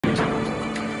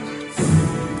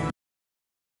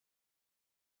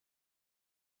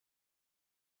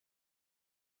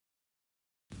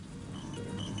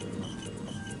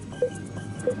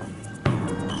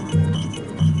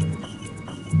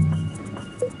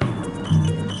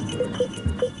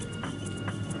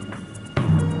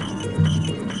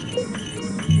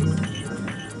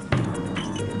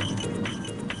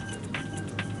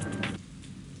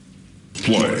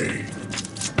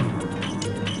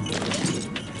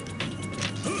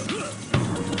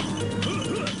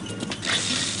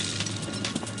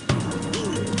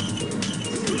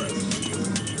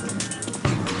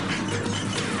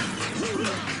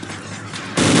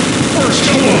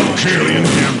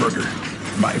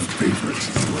favorite.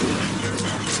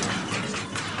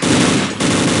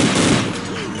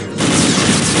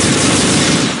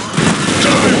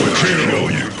 Double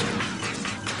kill you.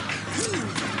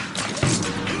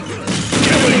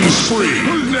 Killing spree.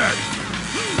 Who's next?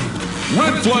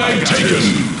 Red flag taken.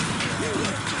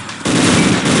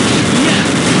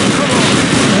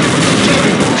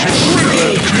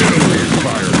 Triple kill.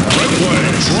 Red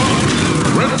flag dropped.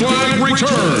 Red flag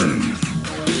returned.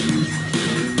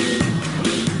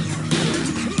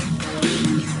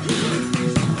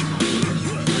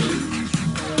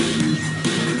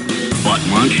 What,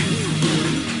 Monk?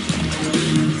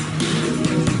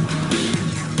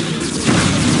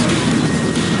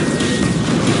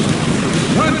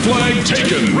 Red flag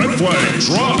taken. Red flag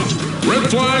dropped. Red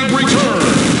flag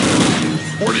returned.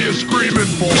 What are you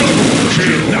screaming for? Double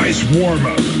kill. Nice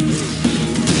warm-up.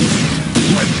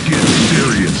 Let's get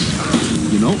serious.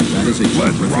 You know, that is a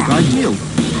terrific idea.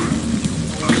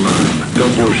 Come on,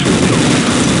 don't bullshit.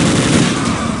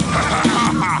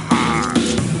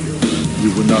 You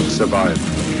will not survive.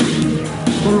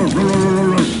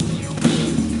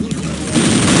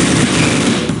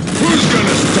 Who's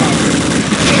gonna stop it?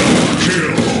 Double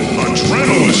kill.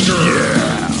 Adrenaline stir.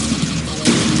 Yeah.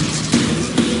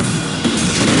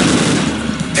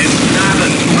 It's not a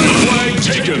Red flag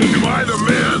taken. Am I the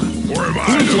man? Or am I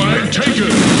the flag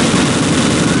taken?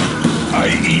 I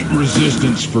eat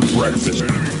resistance for breakfast.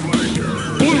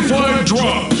 Blue flag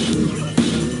dropped.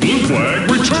 Blue flag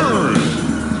returned.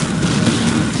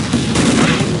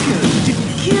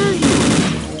 Kill you!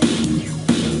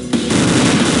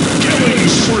 Killing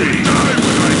spree. Die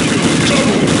when I kill you.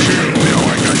 Double kill. Now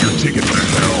I got your ticket to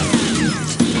hell.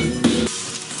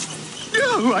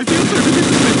 No, I feel so this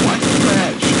is white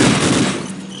trash.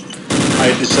 I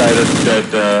decided that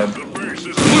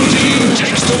Blue team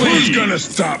takes the lead. Who's gonna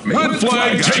stop me? Red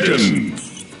flag taken.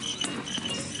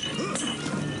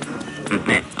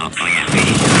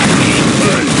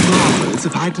 As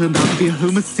if I turned out to be a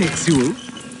homosexual.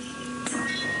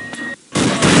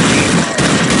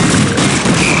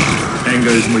 anger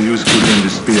is more useful than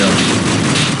despair.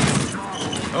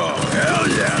 Oh, hell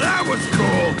yeah, that was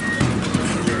cool.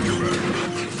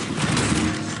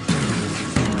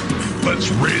 Let's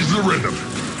raise the rhythm.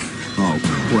 Oh,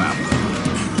 crap.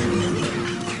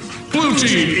 Blue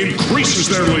team increases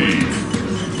their lead.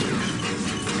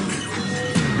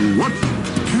 What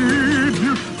did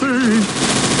you think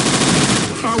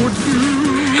I would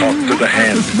do? Talk to the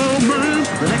hand. This moment,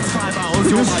 the next 5 hours,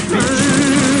 you're my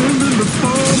stand in the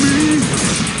stormy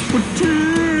with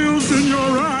tears in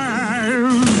your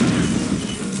eyes.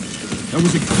 That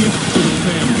was a gift to the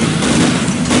family.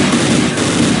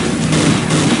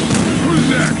 Who's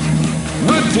next?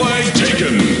 Red flag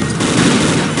taken.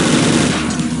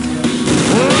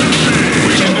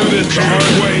 We can do this the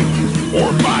hard way or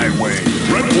my way.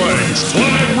 Red flags,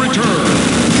 flag return.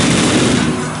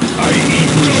 I eat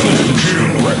resistance for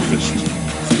breakfast.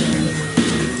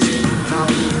 Now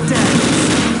dance.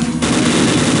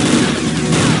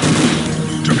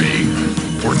 To be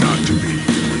or not to be,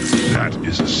 that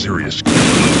is a serious question.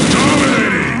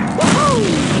 Dominating! Woohoo!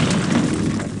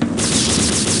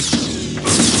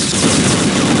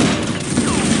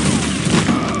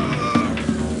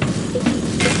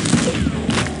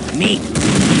 Me.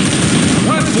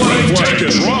 Red flag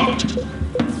taken. Dropped.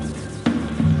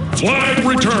 Flag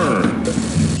returned.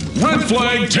 Red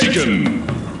flag taken.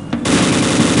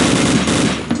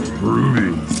 Groovy.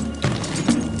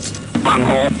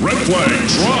 Bunghole. Red flag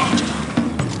dropped.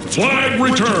 Flag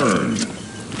returned.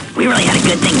 We really had a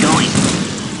good thing going.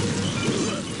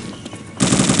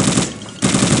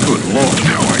 Good lord.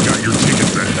 Now I got your ticket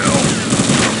to hell.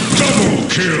 Double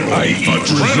kill. I eat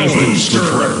adrenaline for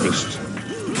breakfast.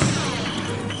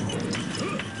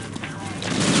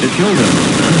 It killed him.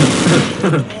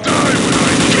 Die when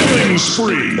I killing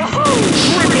spree.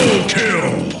 Triple kill.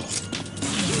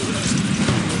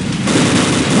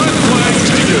 Red flag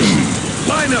taken.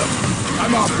 Line up.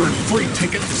 I'm offering free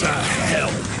tickets to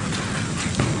hell.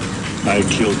 I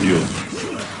killed you.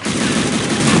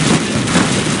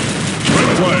 Red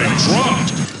flag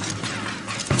dropped.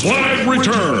 Flag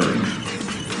returned.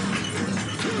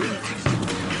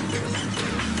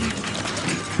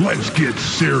 Let's get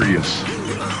serious.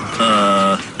 I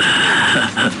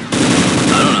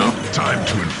don't know. Time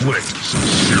to inflict some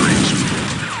serious.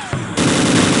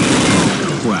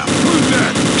 Crap. Who's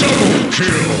that? Double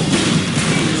kill.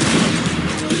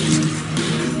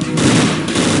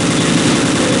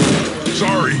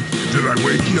 Sorry, did I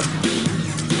wake you?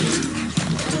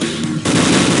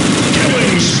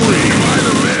 Killing spree. Am I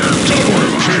the man? Double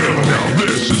kill. Now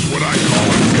this is what I call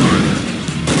a gun.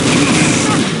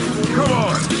 Come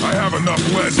on. I have enough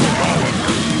lead for all of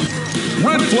them.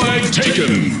 Red flag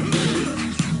taken.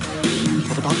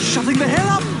 What about shutting the hell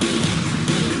up?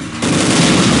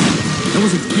 That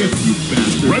was a gift, you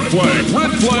bastard.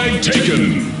 Red flag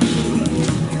taken.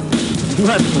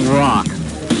 Let's rock.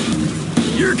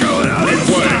 You're going out. Red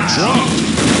flag dropped.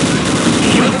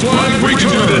 Red flag, we can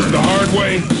do this the hard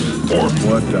way. Or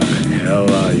What the hell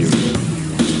are you?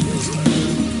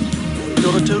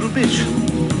 You're a total bitch.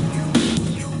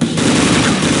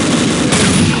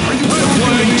 red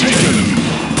flag taken.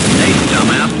 Hey,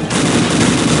 dumbass.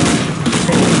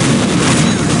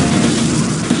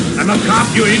 I'm a cop,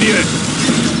 you idiot!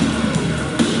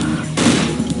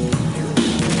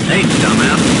 Hey,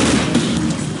 dumbass.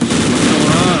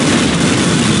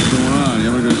 What's going on? You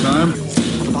having a good time?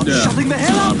 What about shutting the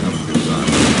hell up? I'm having a good time.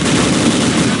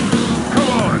 Come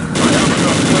on. I have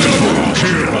enough double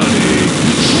kill, buddy.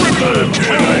 Triple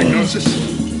kill. Diagnosis.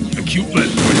 Acute lead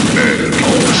poisoning.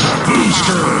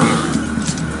 Booster.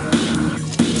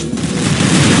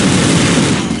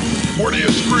 What are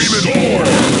you screaming for?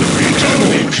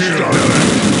 Double kill.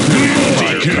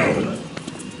 Multi-kill.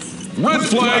 Red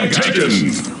flag taken.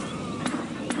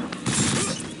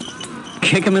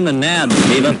 Kick him in the nads,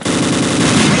 Beaver.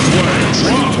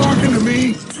 Stop talking to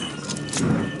me.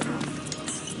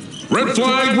 Red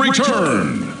flag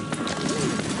return.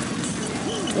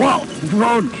 Whoa,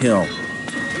 roadkill.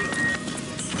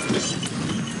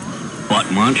 What,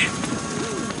 Munch?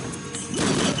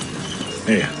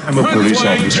 Hey, I'm a Red police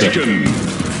flag officer. taken.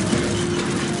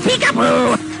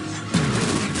 Peekaboo!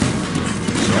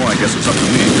 So I guess it's up to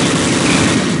me.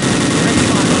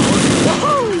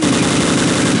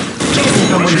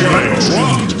 Double flag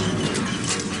dropped.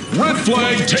 Red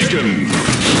flag taken.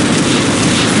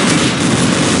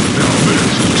 Now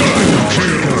this double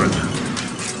kill.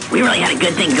 We really had a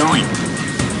good thing going.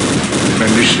 My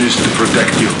mission is to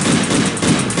protect you.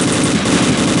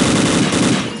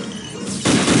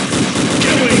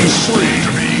 Killing spree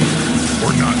to me,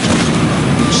 or not.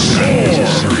 Score.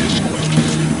 Serious question.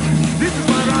 This is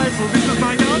my rifle, this is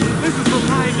my gun, this is for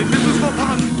hiding, this is for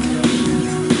fun.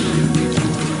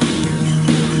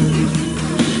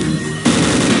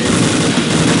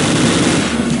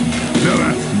 Now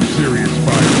that's some serious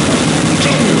fire.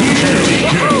 Double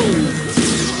kill.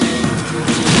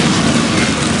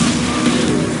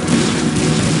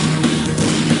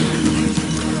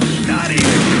 Not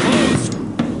even close.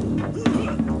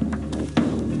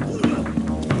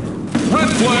 Red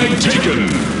flag taken.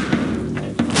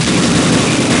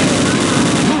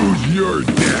 Who's your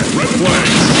dad? Red flag.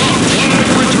 Flag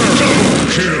return. Double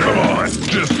kill. Come on,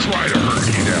 just try to hurt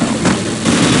me now.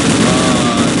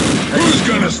 Who's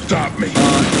gonna stop me?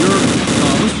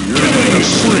 Killing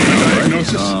spree.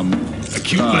 Diagnosis.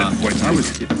 Acute lead poisoning. I was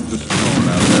just throwing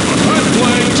out there. Red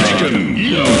flag taken.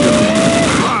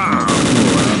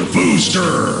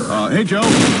 Booster. Hey, Joe.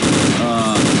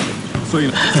 So you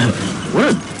know. What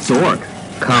a dork.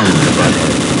 Come,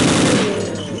 butthead.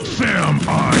 Sam, I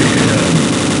am.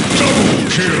 Double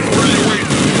kill. Where are you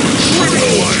waiting? Triple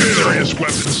kill. Serious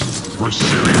weapons. We're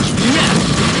serious.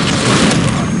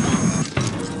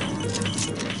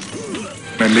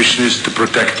 My mission is to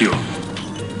protect you.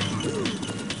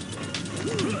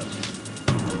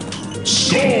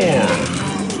 Score.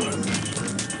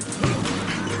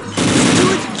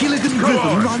 Gilligan Come Griffin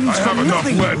on. runs I have from enough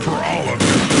nothing. lead for all of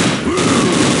you.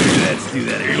 Let's do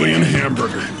that. Alien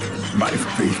hamburger. My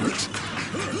favorite.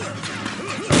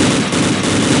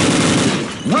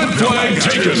 Red flag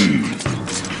taken.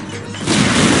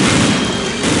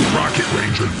 Rocket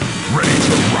Ranger, ready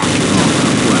to rock it off.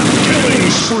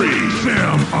 Killing spree.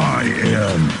 Sam, I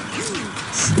am.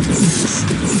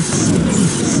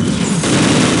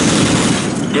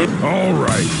 All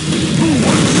right. Who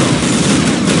wants some?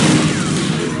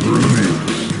 Ruby.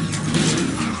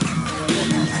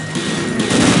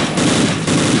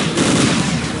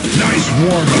 Nice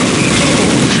warm-up.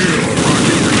 Double kill,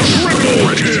 Rocket. Triple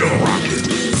kill, Rocket.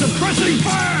 Suppressing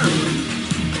fire!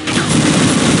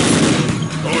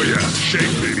 Oh yeah,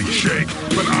 shake, baby, shake.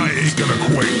 But I ain't gonna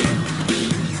quake.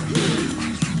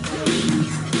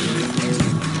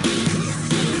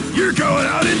 You're going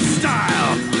out in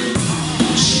style.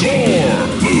 Score,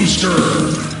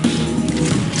 booster.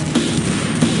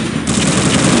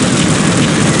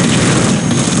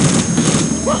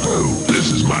 Woohoo!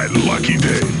 This is my lucky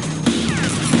day.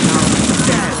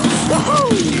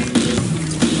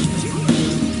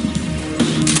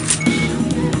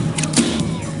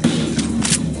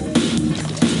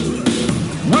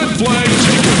 Red flag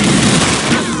taken.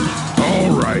 All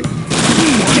right.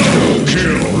 Double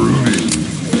kill, Ruby.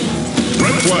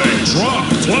 Red flag drop.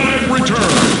 Flag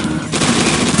return.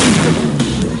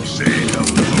 Say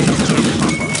hello.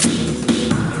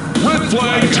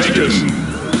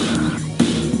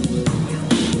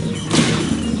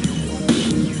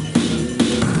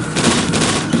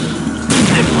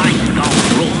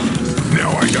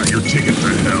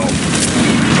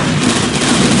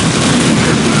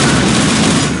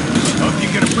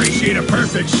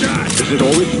 Perfect shot! Does it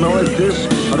always smell like this?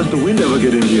 How does the wind ever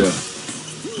get in here?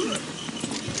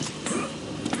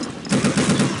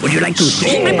 Would you like to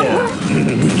see me?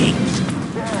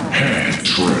 Hat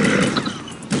trick.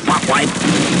 Pop wipe.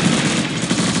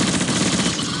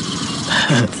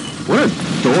 What a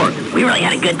dork. We really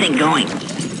had a good thing going.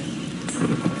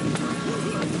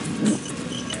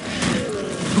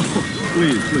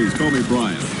 Please, call me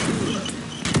Brian.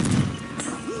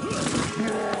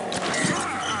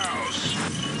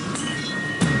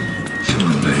 Come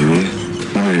on, baby.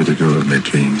 Why are the girl of my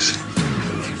dreams?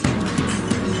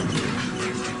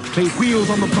 Play wheels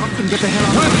on the bump and get the hell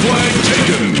out Red flag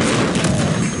taken.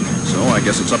 So I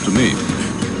guess it's up to me.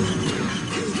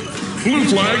 Blue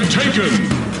flag taken.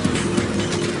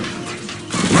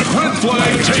 Red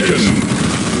flag taken.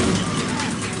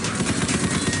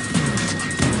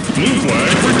 Blue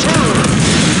flag returned.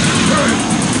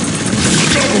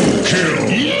 Double kill.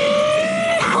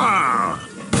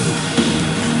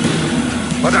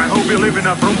 But I hope you leave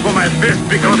enough room for my fist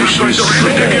because I'm going to ram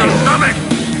it in your stomach!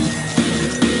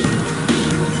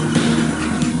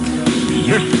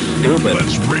 You're stupid.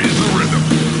 Let's raise the rhythm.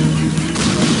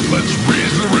 Let's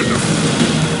raise the rhythm.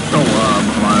 Oh,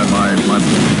 my...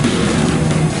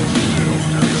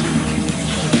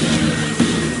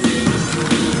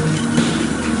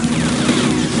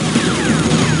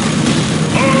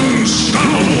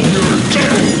 Unstoppable.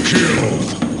 Double kill.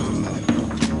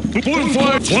 Blue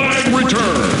flag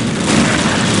return.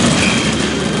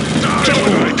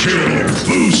 Double kill.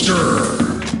 Booster.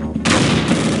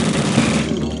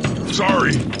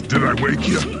 Sorry, did I wake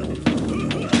you?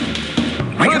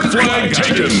 Red flag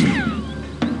taken.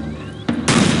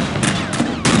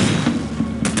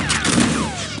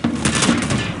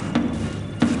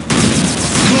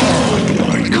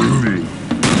 Godlike.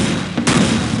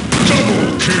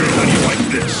 Double kill. How do you like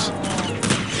this?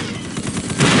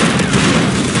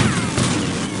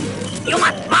 You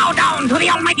must bow down to the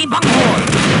almighty bunghole.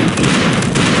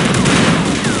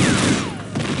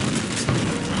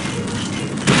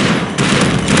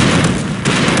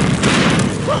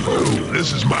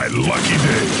 This is my lucky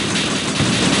day.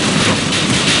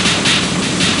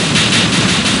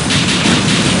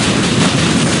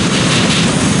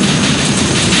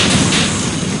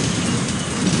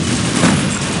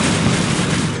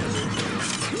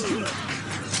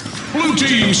 Blue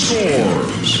team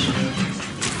scores.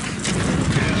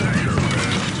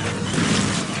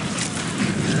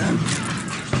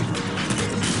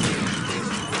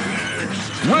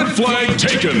 Red flag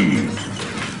taken.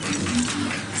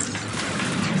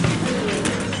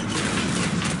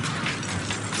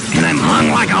 And I'm hung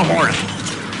like a horse.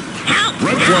 Help!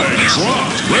 Red flag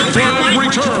dropped. Red flag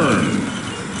returned.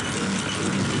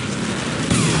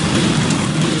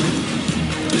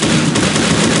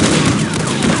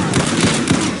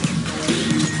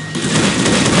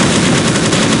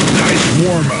 Nice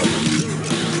warm-up.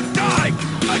 Die!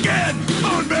 Again!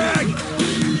 On back!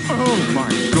 Oh my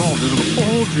God, there's an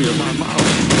orgy in my mouth.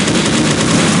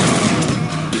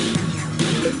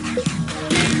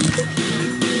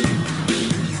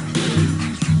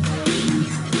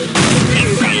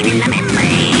 Invading the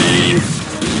membrane.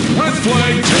 Red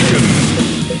flag taken.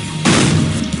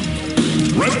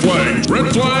 Red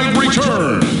flag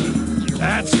returned.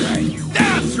 That's right!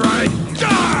 That's right!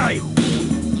 Die!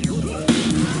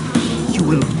 You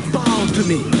will bow to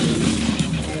me.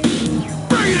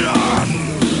 Bring it on!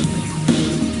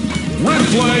 Red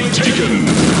flag taken.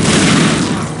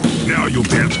 Now you'll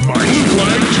dance my blue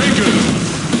flag taken.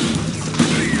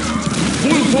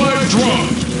 Blue flag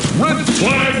dropped. Red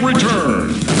flag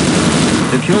returned.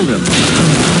 They killed him.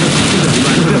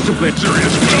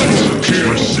 Serious double kill.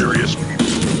 We're serious.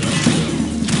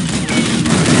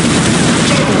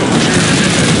 Double kill.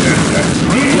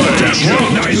 Red flag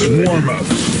dropped. Nice warm up.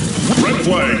 Red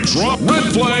flag dropped. Red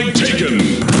flag taken.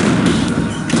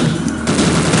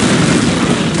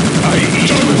 I eat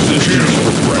double kill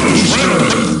for breakfast.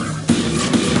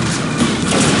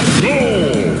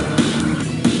 Goal.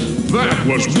 That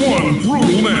was one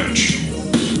brutal match.